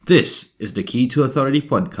This is the Key to Authority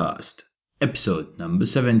podcast, episode number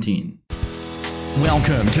 17.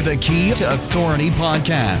 Welcome to the Key to Authority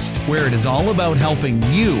podcast, where it is all about helping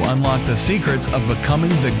you unlock the secrets of becoming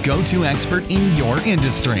the go-to expert in your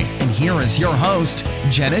industry. And here is your host,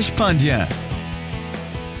 Jenish Pandya.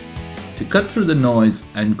 To cut through the noise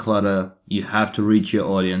and clutter, you have to reach your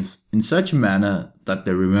audience in such a manner that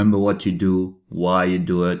they remember what you do, why you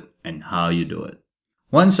do it, and how you do it.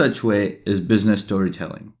 One such way is business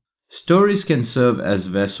storytelling. Stories can serve as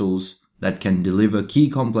vessels that can deliver key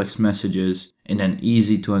complex messages in an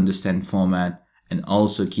easy to understand format and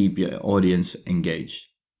also keep your audience engaged.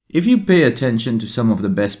 If you pay attention to some of the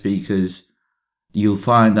best speakers, you'll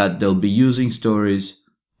find that they'll be using stories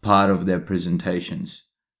part of their presentations.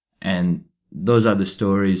 And those are the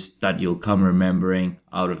stories that you'll come remembering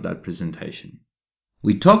out of that presentation.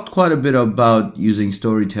 We talked quite a bit about using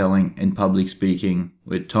storytelling in public speaking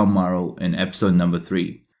with Tom Morrow in episode number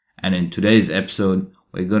 3. And in today's episode,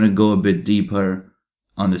 we're going to go a bit deeper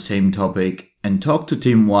on the same topic and talk to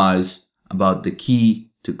Tim Wise about the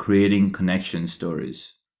key to creating connection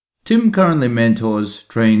stories. Tim currently mentors,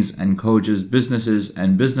 trains, and coaches businesses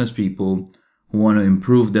and business people who want to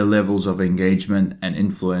improve their levels of engagement and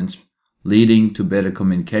influence, leading to better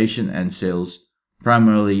communication and sales,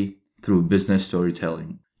 primarily through business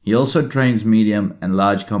storytelling. He also trains medium and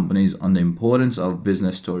large companies on the importance of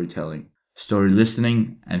business storytelling, story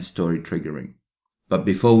listening, and story triggering. But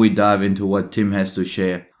before we dive into what Tim has to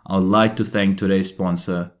share, I would like to thank today's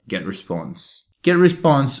sponsor, GetResponse.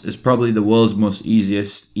 GetResponse is probably the world's most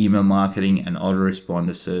easiest email marketing and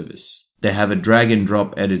autoresponder service. They have a drag and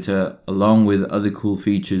drop editor along with other cool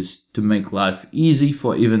features to make life easy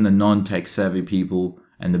for even the non-tech savvy people,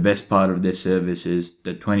 and the best part of their service is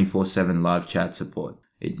the 24/7 live chat support.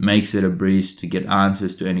 It makes it a breeze to get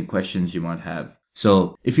answers to any questions you might have.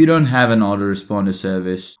 So if you don't have an autoresponder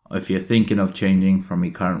service, or if you're thinking of changing from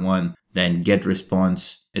your current one, then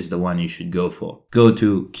GetResponse is the one you should go for. Go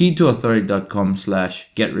to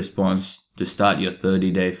keytoauthority.com/getresponse to start your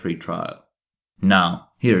 30-day free trial. Now,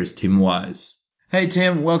 here's Tim Wise. Hey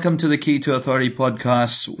Tim, welcome to the Key to Authority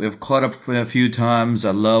podcast. We've caught up a few times.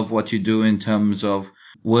 I love what you do in terms of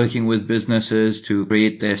working with businesses to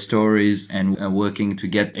create their stories and working to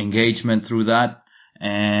get engagement through that.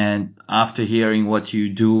 And after hearing what you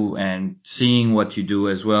do and seeing what you do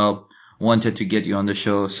as well, wanted to get you on the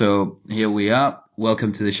show. So here we are.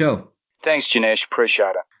 Welcome to the show. Thanks, Janesh.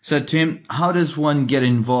 Appreciate it. So Tim, how does one get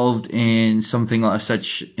involved in something like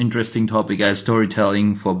such interesting topic as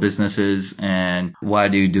storytelling for businesses, and why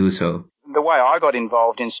do you do so? The way I got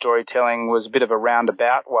involved in storytelling was a bit of a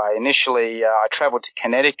roundabout way. Initially, I travelled to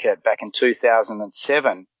Connecticut back in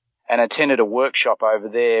 2007 and attended a workshop over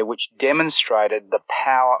there which demonstrated the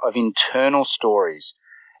power of internal stories.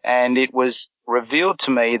 And it was revealed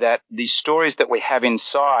to me that the stories that we have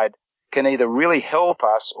inside can either really help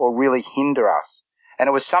us or really hinder us. And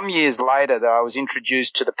it was some years later that I was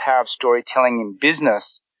introduced to the power of storytelling in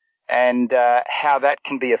business and how that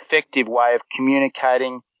can be an effective way of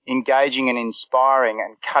communicating, engaging and inspiring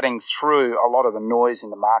and cutting through a lot of the noise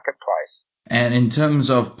in the marketplace. And in terms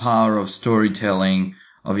of power of storytelling,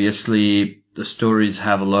 obviously the stories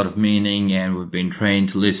have a lot of meaning and we've been trained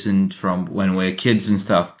to listen from when we're kids and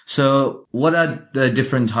stuff. So what are the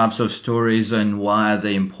different types of stories and why are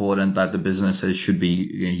they important that the businesses should be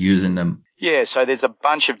using them? Yeah, so there's a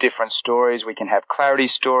bunch of different stories. We can have clarity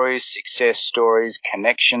stories, success stories,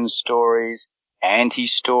 connection stories,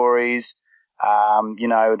 anti-stories,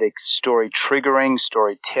 the story triggering,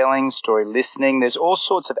 storytelling, story listening. There's all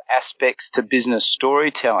sorts of aspects to business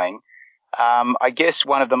storytelling. I guess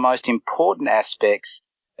one of the most important aspects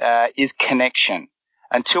is connection.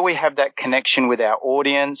 Until we have that connection with our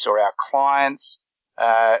audience or our clients,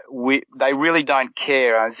 they really don't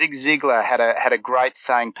care. Zig Ziglar had a great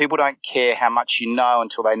saying, people don't care how much you know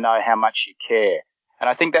until they know how much you care. And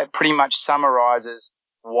I think that pretty much summarizes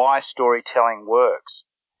why storytelling works.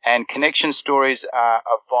 And connection stories are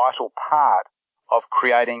a vital part of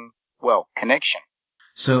creating, connection.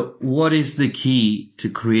 So what is the key to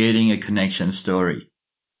creating a connection story?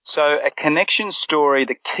 So a connection story,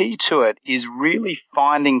 the key to it is really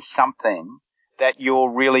finding something that you're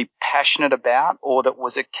really passionate about or that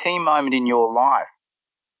was a key moment in your life.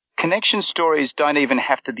 Connection stories don't even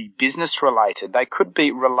have to be business related. They could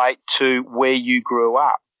relate to where you grew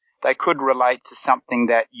up. They could relate to something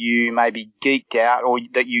that you maybe geeked out or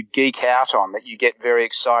that you geek out on, that you get very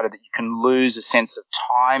excited, that you can lose a sense of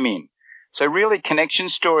time in. So really connection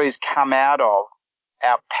stories come out of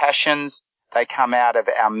our passions, they come out of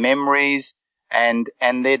our memories, and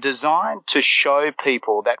they're designed to show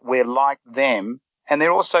people that we're like them, and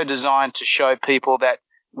they're also designed to show people that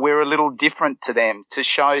we're a little different to them, to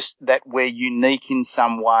show us that we're unique in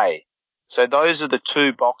some way. So those are the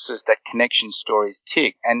two boxes that connection stories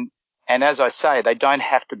tick. And as I say, they don't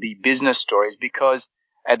have to be business stories, because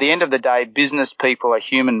at the end of the day, business people are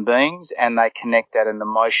human beings and they connect at an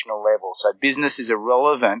emotional level. So business is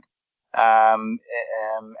irrelevant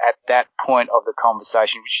at that point of the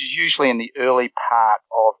conversation, which is usually in the early part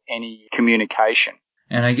of any communication.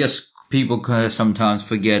 And I guess people kind of sometimes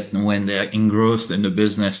forget when they're engrossed in the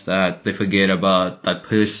business that they forget about that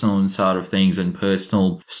personal side of things and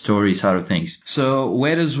personal story side of things. So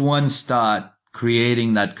where does one start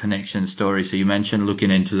creating that connection story? So you mentioned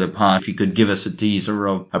looking into the past. If you could give us a teaser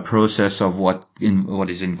of a process of what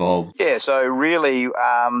is involved. Yeah, so really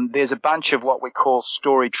there's a bunch of what we call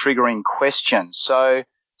story triggering questions. So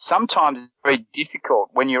sometimes it's very difficult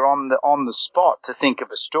when you're on the spot to think of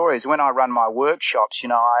a story. When I run my workshops,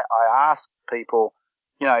 I ask people,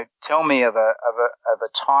 tell me of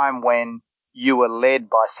a time when you were led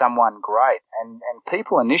by someone great, and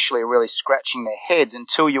people initially are really scratching their heads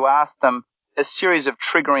until you ask them a series of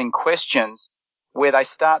triggering questions where they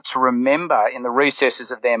start to remember in the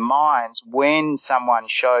recesses of their minds when someone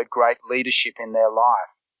showed great leadership in their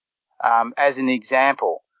life, as an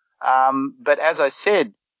example. But as I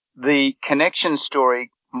said, the connection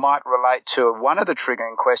story might relate to one of the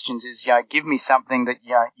triggering questions is, give me something that,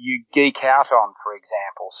 you geek out on, for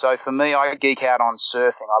example. So for me, I geek out on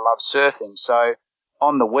surfing. I love surfing. So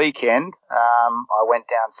on the weekend, I went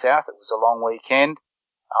down south. It was a long weekend.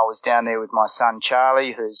 I was down there with my son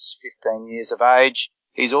Charlie, who's 15 years of age.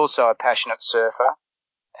 He's also a passionate surfer.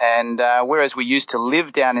 And whereas we used to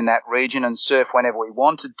live down in that region and surf whenever we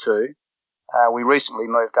wanted to, we recently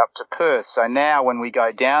moved up to Perth. So now when we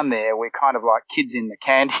go down there, we're kind of like kids in the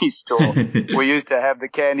candy store. We used to have the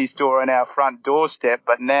candy store on our front doorstep,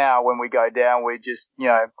 but now when we go down, we're just,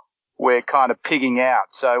 we're kind of pigging out.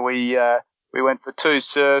 So we went for 2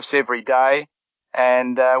 surfs every day.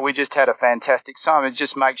 And we just had a fantastic time. It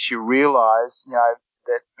just makes you realize,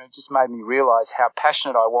 that it just made me realize how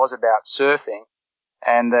passionate I was about surfing,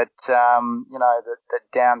 and that, that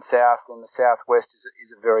down south in the southwest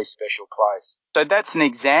is a very special place. So that's an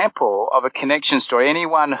example of a connection story.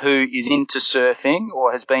 Anyone who is into surfing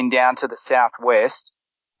or has been down to the southwest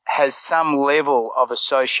has some level of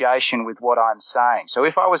association with what I'm saying. So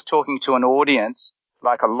if I was talking to an audience,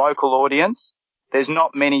 like a local audience, there's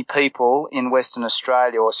not many people in Western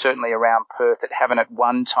Australia, or certainly around Perth, that haven't at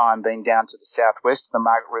one time been down to the southwest, to the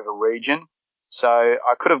Margaret River region. So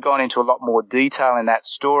I could have gone into a lot more detail in that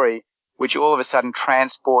story, which all of a sudden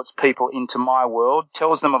transports people into my world,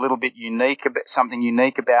 tells them a little bit something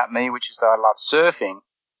unique about me, which is that I love surfing,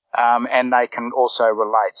 and they can also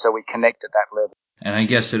relate. So we connect at that level. And I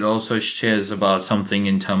guess it also shares about something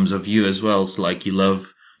in terms of you as well. So like you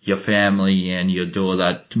love your family and you adore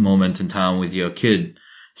that moment in time with your kid.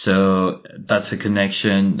 So that's a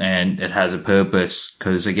connection and it has a purpose,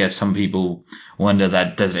 because I guess some people wonder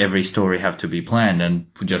that does every story have to be planned? And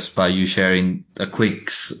just by you sharing a quick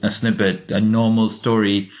snippet, a normal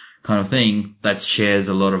story kind of thing, that shares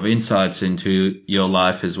a lot of insights into your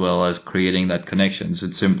life as well as creating that connection. So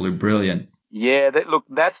it's simply brilliant. Yeah,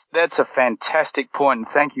 that's a fantastic point, and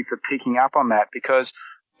thank you for picking up on that, because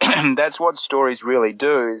that's what stories really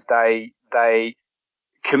do, is they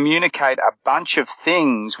communicate a bunch of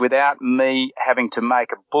things without me having to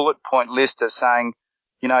make a bullet point list of saying,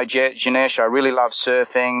 Janesh, I really love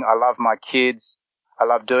surfing. I love my kids. I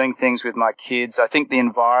love doing things with my kids. I think the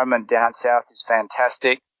environment down south is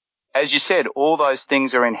fantastic. As you said, all those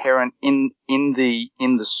things are inherent in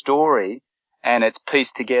the story, and it's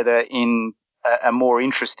pieced together in a more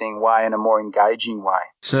interesting way and a more engaging way.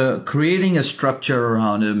 So creating a structure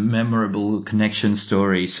around a memorable connection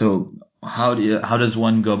story. So how does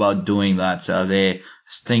one go about doing that? So are there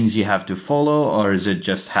things you have to follow, or is it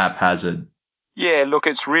just haphazard? Yeah, look,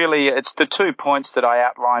 it's the 2 points that I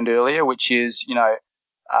outlined earlier, which is,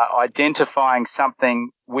 identifying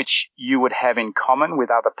something which you would have in common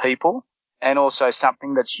with other people, and also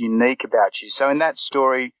something that's unique about you. So in that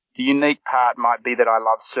story, the unique part might be that I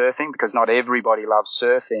love surfing, because not everybody loves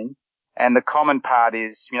surfing. And the common part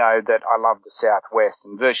is, that I love the Southwest,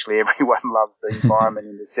 and virtually everyone loves the environment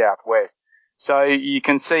in the Southwest. So you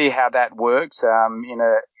can see how that works in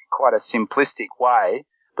a quite a simplistic way.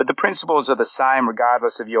 But the principles are the same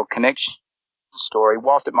regardless of your connection story.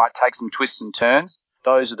 Whilst it might take some twists and turns,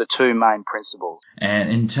 those are the 2 main principles. And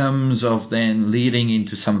in terms of then leading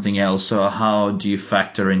into something else, so how do you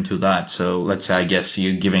factor into that? So let's say, I guess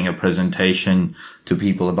you're giving a presentation to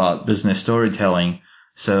people about business storytelling.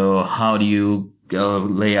 So how do you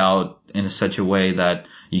lay out in such a way that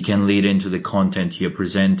you can lead into the content you're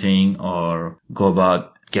presenting, or go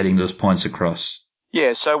about getting those points across?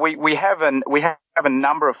 Yeah, so we have a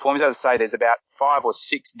number of formulas. As I say, there's about 5 or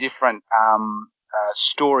 6 different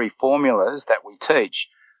story formulas that we teach.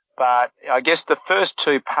 But I guess the first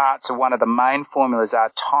 2 parts of one of the main formulas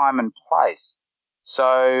are time and place.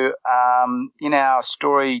 So in our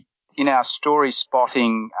story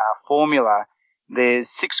spotting formula, there's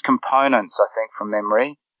 6 components, I think, from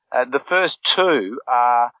memory. The first 2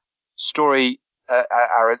 are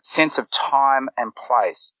a sense of time and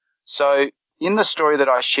place. So in the story that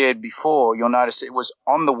I shared before, you'll notice it was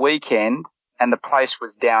on the weekend and the place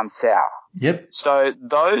was down south. Yep. So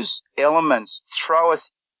those elements throw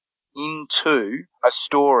us into a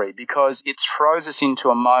story because it throws us into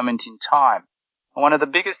a moment in time. And one of the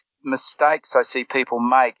biggest mistakes I see people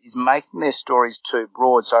make is making their stories too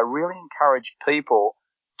broad. So I really encourage people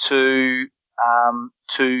to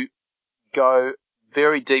go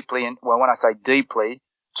very deeply, when I say deeply,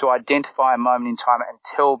 to identify a moment in time and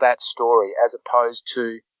tell that story as opposed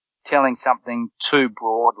to telling something too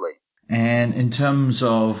broadly. And in terms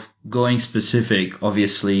of going specific,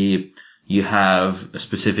 obviously you have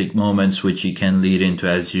specific moments which you can lead into,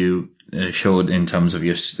 as you showed in terms of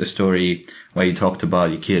the story where you talked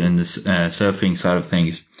about your kid and the surfing side of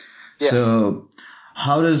things. Yeah. So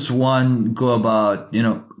how does one go about,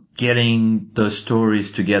 getting those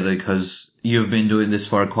stories together? Because you've been doing this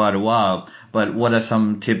for quite a while, but what are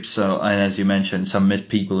some tips? And as you mentioned, some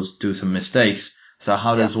people do some mistakes. So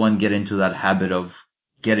how does one get into that habit of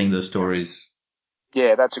getting those stories?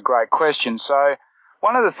 Yeah, that's a great question. So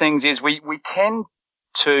one of the things is we tend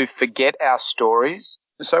to forget our stories.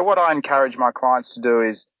 So what I encourage my clients to do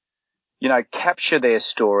is, capture their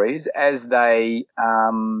stories as they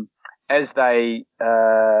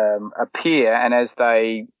appear and as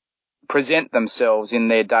they present themselves in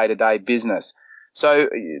their day-to-day business. So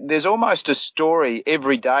there's almost a story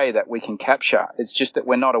every day that we can capture. It's just that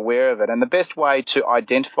we're not aware of it. And the best way to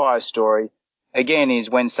identify a story, again, is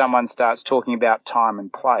when someone starts talking about time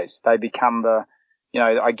and place. They become the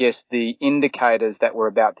indicators that we're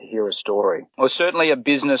about to hear a story. Or certainly a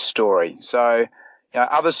business story. So,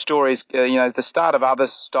 other stories, the start of other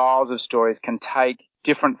styles of stories can take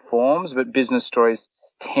different forms, but business stories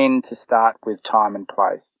tend to start with time and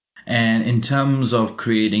place. And in terms of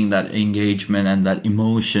creating that engagement and that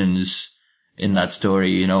emotions in that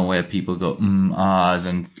story, where people go, ahs,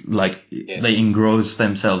 and they engross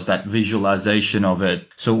themselves, that visualization of it.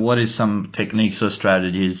 So what is some techniques or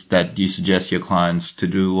strategies that you suggest your clients to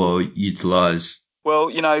do or utilize? Well,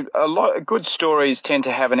 a lot of good stories tend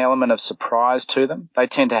to have an element of surprise to them. They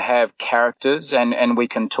tend to have characters, and we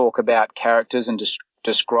can talk about characters and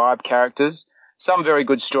describe characters. Some very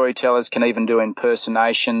good storytellers can even do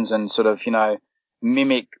impersonations and sort of,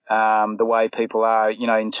 mimic the way people are,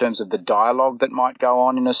 in terms of the dialogue that might go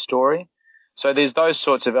on in a story. So there's those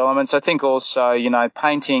sorts of elements. I think also,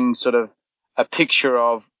 painting sort of a picture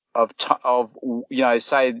of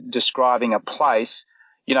say describing a place,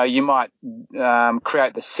 you might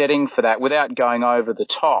create the setting for that without going over the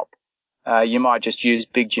top. You might just use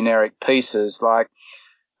big generic pieces like.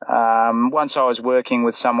 Once I was working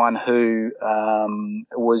with someone who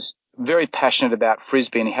was very passionate about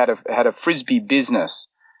frisbee, and he had a frisbee business,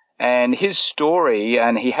 and his story,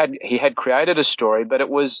 and he had created a story, but it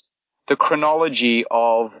was the chronology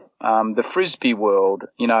of the frisbee world.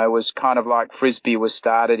 It was kind of like frisbee was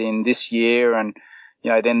started in this year, and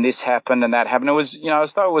then this happened and that happened. It was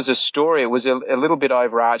as though it was a story. It was a little bit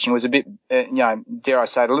overarching. It was a bit dare I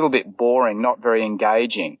say it, a little bit boring, not very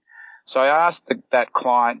engaging. So I asked that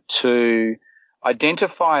client to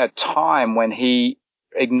identify a time when he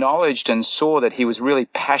acknowledged and saw that he was really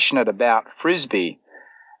passionate about frisbee.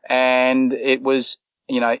 And it was,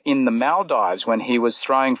 in the Maldives when he was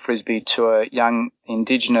throwing frisbee to a young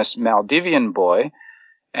indigenous Maldivian boy.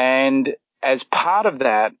 And as part of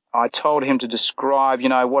that, I told him to describe,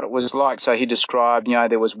 what it was like. So he described,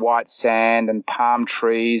 there was white sand and palm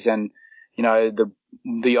trees and,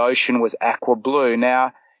 the ocean was aqua blue.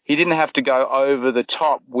 Now, he didn't have to go over the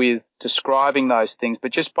top with describing those things,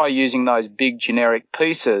 but just by using those big generic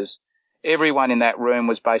pieces, everyone in that room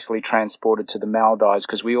was basically transported to the Maldives,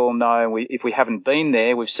 because we all know, if we haven't been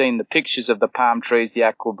there, we've seen the pictures of the palm trees, the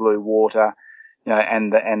aqua blue water,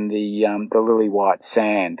 and the lily white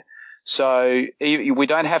sand. So we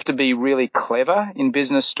don't have to be really clever in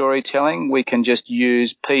business storytelling. We can just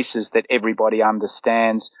use pieces that everybody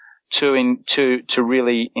understands to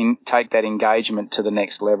really take that engagement to the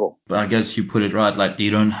next level. But I guess you put it right, like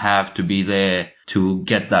you don't have to be there to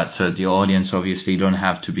get that. So the audience obviously don't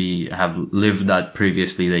have to have lived that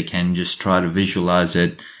previously. They can just try to visualize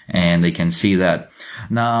it and they can see that.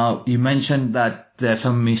 Now, you mentioned that there are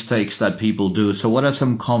some mistakes that people do. So what are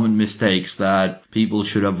some common mistakes that people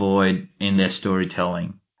should avoid in their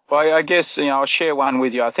storytelling? Well, I guess, I'll share one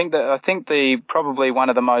with you. I think the probably one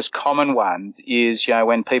of the most common ones is,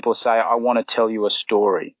 when people say, I want to tell you a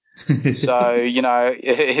story. So,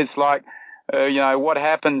 it's like, what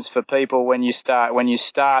happens for people when you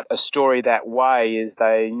start a story that way is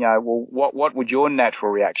they, well, what would your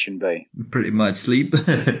natural reaction be? Pretty much sleep.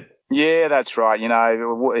 Yeah, that's right.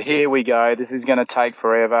 Here we go. This is going to take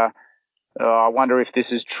forever. I wonder if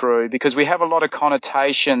this is true, because we have a lot of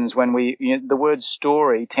connotations when the word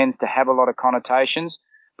story tends to have a lot of connotations,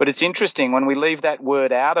 but it's interesting when we leave that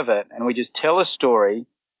word out of it and we just tell a story,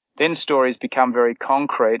 then stories become very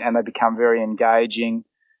concrete and they become very engaging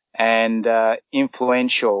and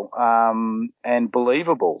influential and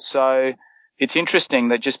believable. So it's interesting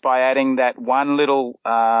that just by adding that one little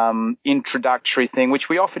introductory thing, which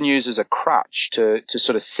we often use as a crutch to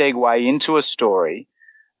sort of segue into a story,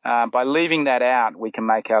 by leaving that out, we can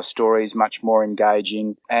make our stories much more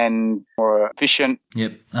engaging and more efficient.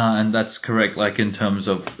 Yep, and that's correct. Like in terms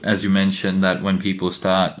of, as you mentioned, that when people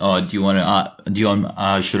start,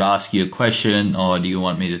 should I ask you a question, or do you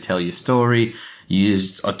want me to tell you a story? You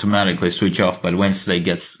just automatically switch off. But once they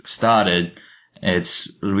get started, it's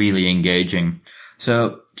really engaging.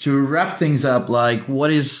 So to wrap things up, like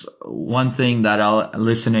what is one thing that our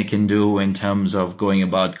listener can do in terms of going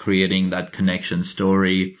about creating that connection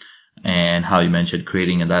story, and how you mentioned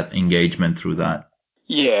creating that engagement through that?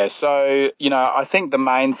 Yeah, so, I think the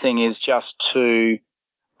main thing is just to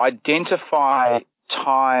identify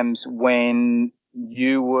times when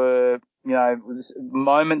you were,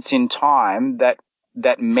 moments in time that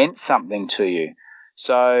meant something to you.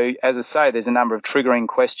 So, as I say, there's a number of triggering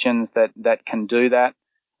questions that can do that.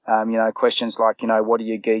 Questions like, what do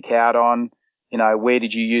you geek out on? Where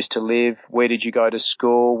did you used to live? Where did you go to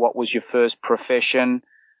school? What was your first profession?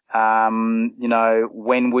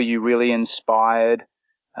 When were you really inspired?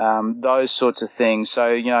 Those sorts of things.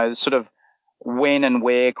 So, sort of when and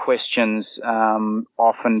where questions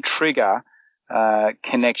often trigger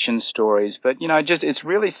connection stories. But, it's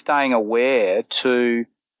really staying aware to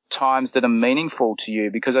times that are meaningful to you,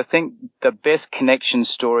 because I think the best connection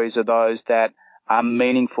stories are those that are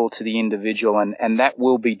meaningful to the individual, and that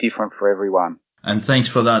will be different for everyone. And thanks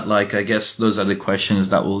for that. Like, I guess those are the questions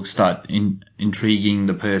that will start intriguing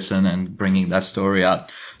the person and bringing that story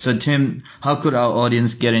out. So, Tim, how could our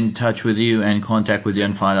audience get in touch with you and contact with you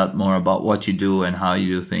and find out more about what you do and how you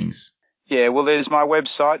do things? Yeah, well, there's my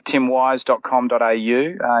website, timwise.com.au.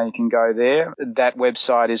 You can go there. That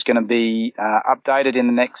website is going to be updated in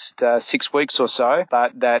the next 6 weeks or so,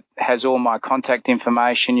 but that has all my contact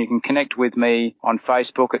information. You can connect with me on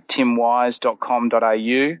Facebook at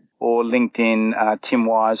timwise.com.au or LinkedIn, Tim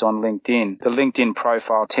Wise on LinkedIn. The LinkedIn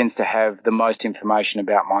profile tends to have the most information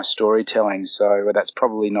about my storytelling, so that's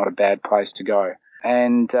probably not a bad place to go.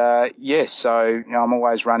 And yes, so I'm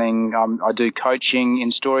always running. I do coaching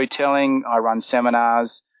in storytelling. I run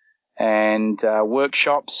seminars and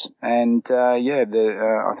workshops. And I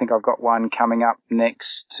think I've got one coming up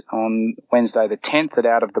next on Wednesday the 10th at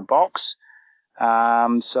Out of the Box.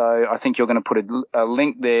 So I think you're going to put a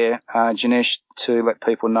link there, Janesh, to let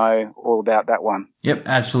people know all about that one. Yep,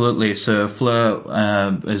 absolutely. So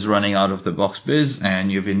Fleur is running Out of the Box Biz,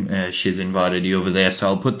 and she's invited you over there. So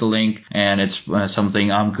I'll put the link, and it's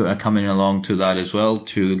something I'm coming along to that as well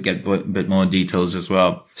to get a bit more details as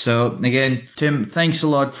well. So again, Tim, thanks a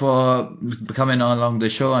lot for coming along the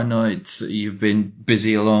show. I know you've been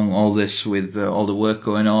busy along all this with all the work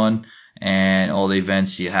going on and all the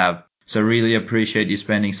events you have. So really appreciate you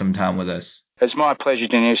spending some time with us. It's my pleasure,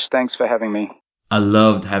 Dinesh. Thanks for having me. I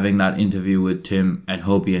loved having that interview with Tim and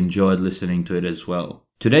hope you enjoyed listening to it as well.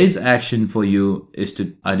 Today's action for you is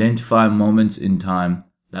to identify moments in time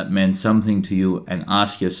that meant something to you and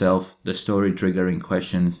ask yourself the story triggering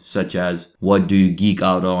questions such as what do you geek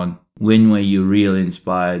out on, when were you really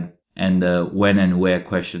inspired, and the when and where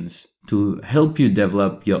questions to help you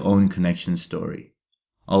develop your own connection story.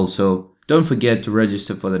 Also, don't forget to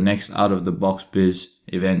register for the next Out of the Box Biz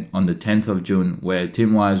event on the 10th of June, where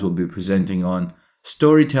Tim Wise will be presenting on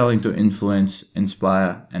storytelling to influence,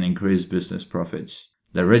 inspire, and increase business profits.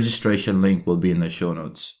 The registration link will be in the show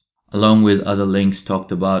notes, along with other links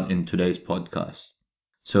talked about in today's podcast.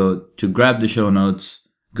 So to grab the show notes,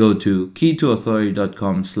 go to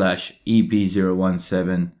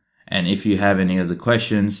key2authority.com/EP017, and if you have any other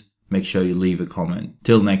questions, make sure you leave a comment.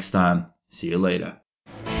 Till next time, see you later.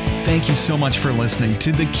 Thank you so much for listening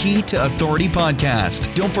to the Key to Authority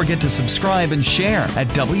podcast. Don't forget to subscribe and share at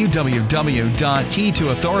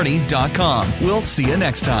www.keytoauthority.com. We'll see you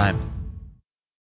next time.